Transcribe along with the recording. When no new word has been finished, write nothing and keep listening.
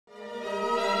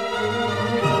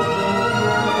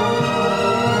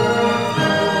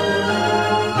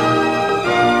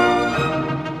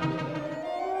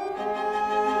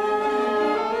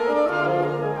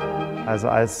Also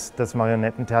als das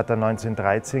Marionettentheater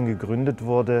 1913 gegründet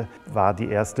wurde, war die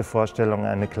erste Vorstellung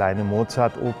eine kleine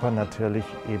Mozart-Oper, natürlich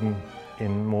eben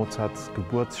in Mozarts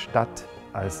Geburtsstadt.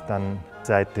 Als dann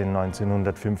seit den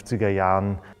 1950er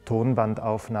Jahren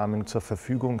Tonbandaufnahmen zur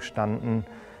Verfügung standen,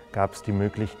 gab es die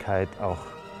Möglichkeit, auch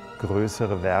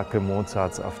größere Werke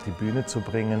Mozarts auf die Bühne zu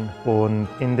bringen. Und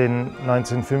in den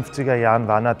 1950er Jahren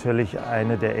war natürlich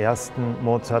eine der ersten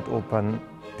Mozart-Opern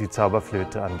die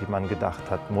Zauberflöte, an die man gedacht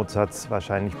hat. Mozarts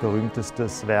wahrscheinlich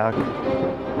berühmtestes Werk.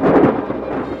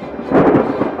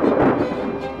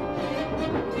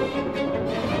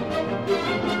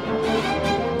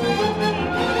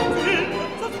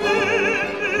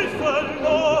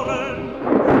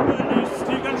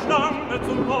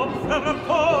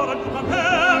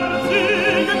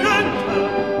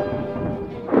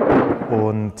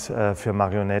 Und für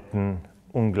Marionetten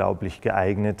unglaublich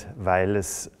geeignet, weil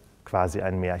es quasi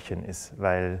ein Märchen ist,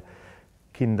 weil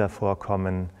Kinder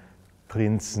vorkommen,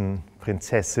 Prinzen,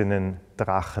 Prinzessinnen,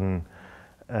 Drachen,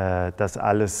 das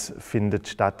alles findet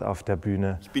statt auf der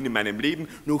Bühne. Ich bin in meinem Leben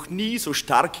noch nie so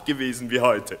stark gewesen wie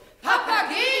heute.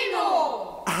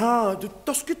 Papageno! Aha,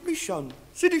 das geht mich an.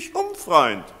 Sieh dich um,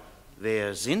 Freund.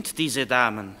 Wer sind diese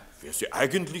Damen? Wer sie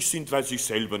eigentlich sind, weiß ich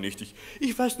selber nicht.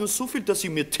 Ich weiß nur so viel, dass sie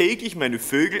mir täglich meine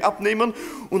Vögel abnehmen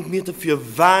und mir dafür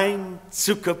Wein,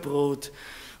 Zuckerbrot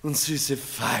und süße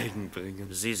Feigen bringen.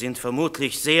 Sie sind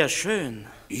vermutlich sehr schön.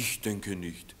 Ich denke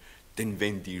nicht. Denn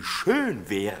wenn die schön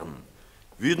wären,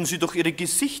 würden sie doch ihre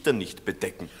Gesichter nicht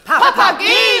bedecken.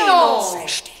 Papageno! Sei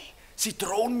still, sie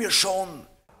drohen mir schon.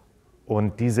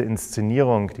 Und diese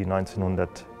Inszenierung, die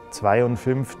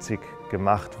 1952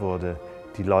 gemacht wurde,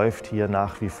 die läuft hier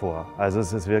nach wie vor. Also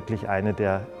es ist wirklich eine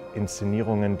der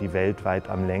Inszenierungen, die weltweit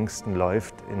am längsten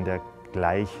läuft, in der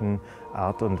gleichen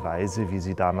Art und Weise, wie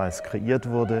sie damals kreiert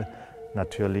wurde.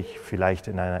 Natürlich vielleicht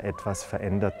in einer etwas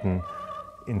veränderten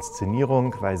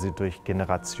Inszenierung, weil sie durch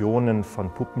Generationen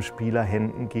von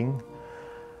Puppenspielerhänden ging.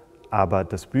 Aber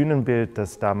das Bühnenbild,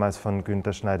 das damals von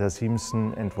Günther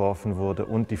Schneider-Siemssen entworfen wurde,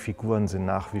 und die Figuren sind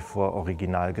nach wie vor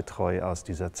originalgetreu aus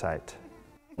dieser Zeit.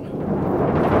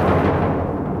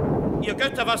 Ihr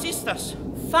Götter, was ist das?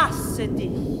 Fasse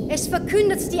dich! Es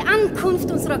verkündet die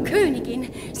Ankunft unserer Königin.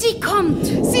 Sie kommt!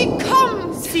 Sie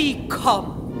kommt! Sie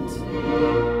kommt!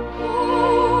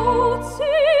 Oh, zittre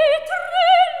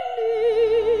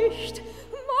nicht,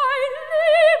 mein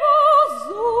lieber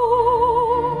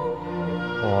Sohn!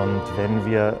 Und wenn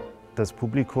wir das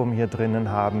Publikum hier drinnen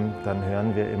haben, dann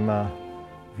hören wir immer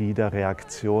wieder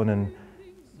Reaktionen.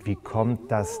 Wie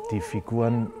kommt das? Die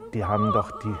Figuren, die haben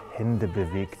doch die Hände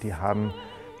bewegt, die haben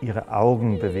ihre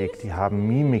Augen bewegt, die haben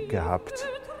Mimik gehabt.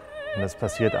 Und das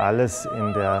passiert alles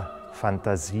in der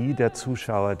Fantasie der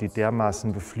Zuschauer, die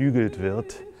dermaßen beflügelt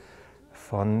wird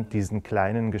von diesen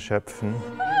kleinen Geschöpfen.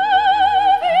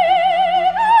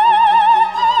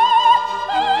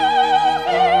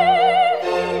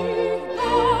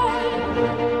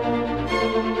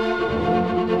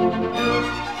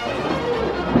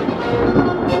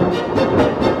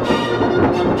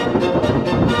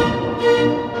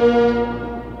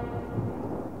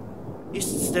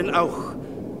 Ist's denn auch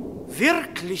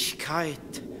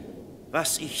Wirklichkeit,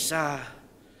 was ich sah?